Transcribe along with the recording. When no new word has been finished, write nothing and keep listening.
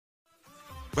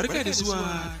Barka da zuwa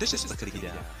tashar Tsakar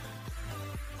Gida.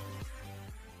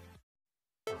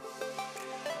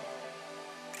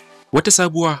 Wata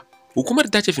sabuwa, hukumar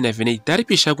tace finafinai ta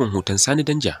rufe shagon hoton Sani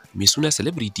Danja mai suna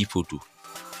Celebrity Photo.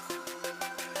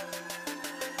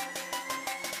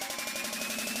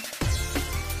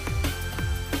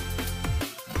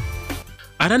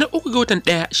 A ranar 3 ga watan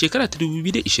 1 shekara ta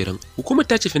 2020, hukumar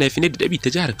tace finafinai da dabi ta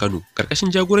jihar Kano, karkashin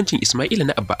jagorancin Ismaila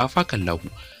na Abba Afa Kallahu,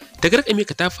 ta garkame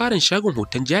katafaren shagon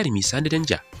hoton jarumi Sani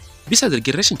Danja bisa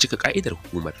zargin rashin cika ka'idar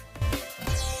hukumar.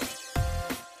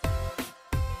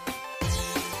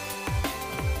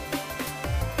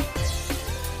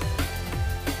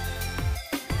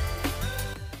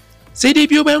 Sai dai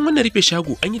biyo bayan wannan rufe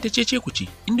shago an yi ta cece kuce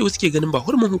inda wasu ke ganin ba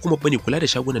hurumin hukumar bane kula da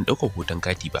shagunan daukar hoton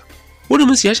kati ba.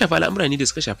 Hurumin su ya shafi al'amura ne da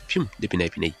suka shafi fim da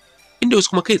fina-finai, inda wasu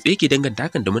kuma kai tsaye ke danganta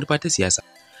hakan da manufa ta siyasa.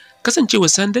 Kasancewar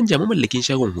Sani Danja mamallakin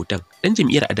shagon hoton dan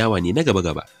jam'iyyar adawa ne na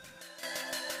gaba-gaba.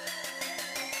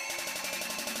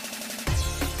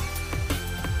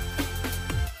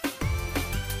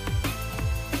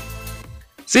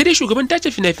 Sai dai shugaban tace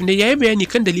fina-finai ya yi bayani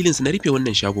kan dalilinsa na rufe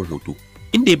wannan shagon hoto,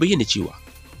 inda ya bayyana cewa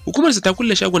hukumarsa ta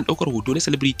kulle shagon ɗaukar hoto na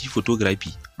Celebrity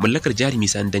Photography mallakar jarumi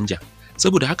Sani Danja,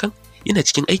 saboda hakan yana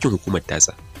cikin aikin hukumar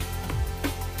tasa.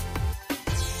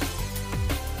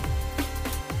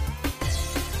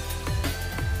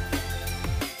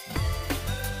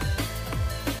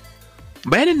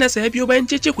 Bayanin nasa ya biyo bayan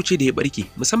cece kuce da ya barke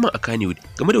musamman a kannywood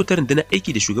game da wutar rundunar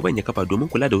aiki da shugaban ya kafa domin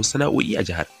kula da wasu sana'o'i a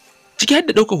jihar, ciki har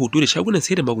da ɗaukar hoto da shagunan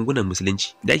sai da magungunan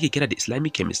musulunci da ake kira da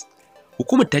Islamic chemist.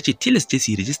 Hukumar ta ce tilas ce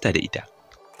su yi rijista da ita.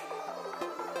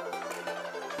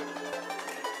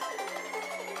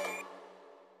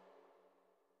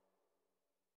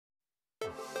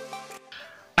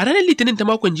 A ranar Litinin ta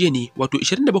makon jiya ne, wato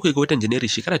 27 ga watan Janairu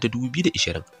shekara ta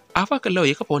 2020, Afa Kallawa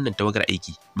ya kafa wannan tawagar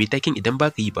aiki mai taken idan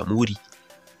baka yi ba muri,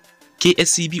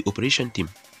 KSCB Operation Team.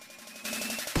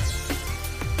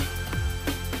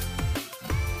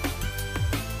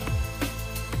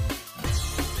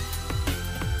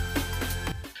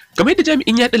 Kamar yadda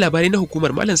jami'in yaɗa labarai na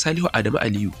hukumar Malam Salihu Adamu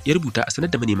Aliyu ya rubuta a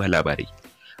sanar da manema labarai,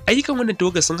 ayyukan wannan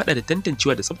tawagar sun haɗa da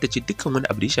tantancewa da tsaftace dukkan wani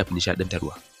abu da ya shafi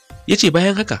nishaɗantarwa. Ya ce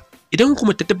bayan haka, idan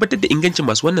hukumar ta tabbatar da ingancin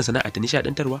masu wannan sana'a ta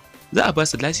nishaɗantarwa, za a ba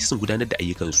su lasisin gudanar da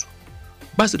ayyukansu.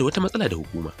 Ba su da wata matsala da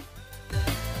hukuma.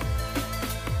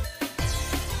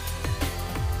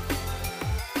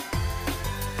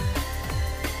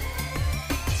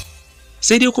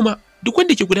 Sai dai kuma, duk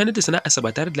wanda ke gudanar da sana'arsa ba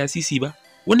tare da lasisi ba,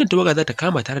 wannan tawaga za ta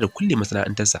kama tare da kulle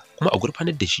masana'antarsa kuma a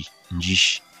gurfanar da shi, in ji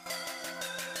shi.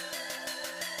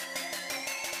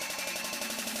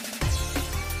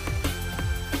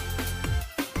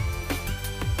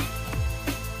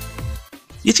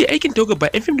 Ya ce aikin tawagar ba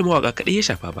 'yan fim da mawaƙa kaɗai ya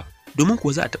shafa ba, domin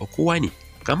kuwa za a taɓa kowa ne,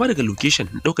 kama daga location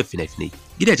na ɗaukar fina-finai,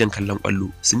 gidajen kallon ƙwallo,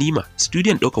 sinima,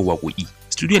 studiyon ɗaukar waƙoƙi,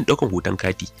 studiyon ɗaukar hoton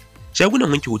kati, shagunan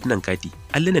wanke hotunan kati,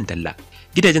 allunan talla,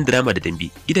 gidajen drama da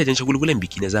dambe, gidajen shagulgulan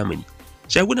biki na zamani,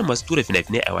 shagunan masu tura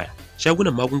fina-finai a waya,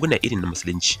 shagunan magunguna irin na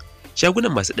musulunci,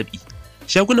 shagunan masu ɗabi,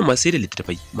 shagunan masu sai da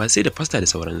littattafai, masu sai da fasta da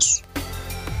sauransu.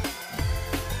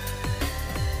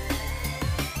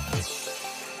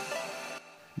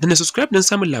 Da na subscribe don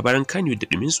samun labaran kannywood da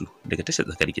ɗuminsu daga tashar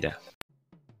Tsakar Gida.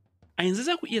 A yanzu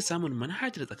za ku iya samun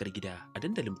manhajar Tsakar Gida a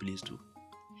dandalin Play Store.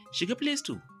 Shiga Play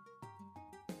Store.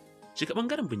 Shiga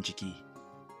ɓangaren bincike.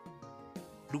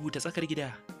 Rubuta Tsakar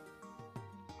Gida.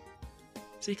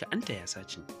 Sai ka anta ya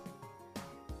sacin.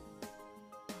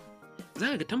 Za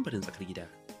ka ga tambarin Tsakar Gida.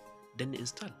 Danna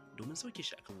install domin sauke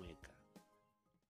shi akan waya.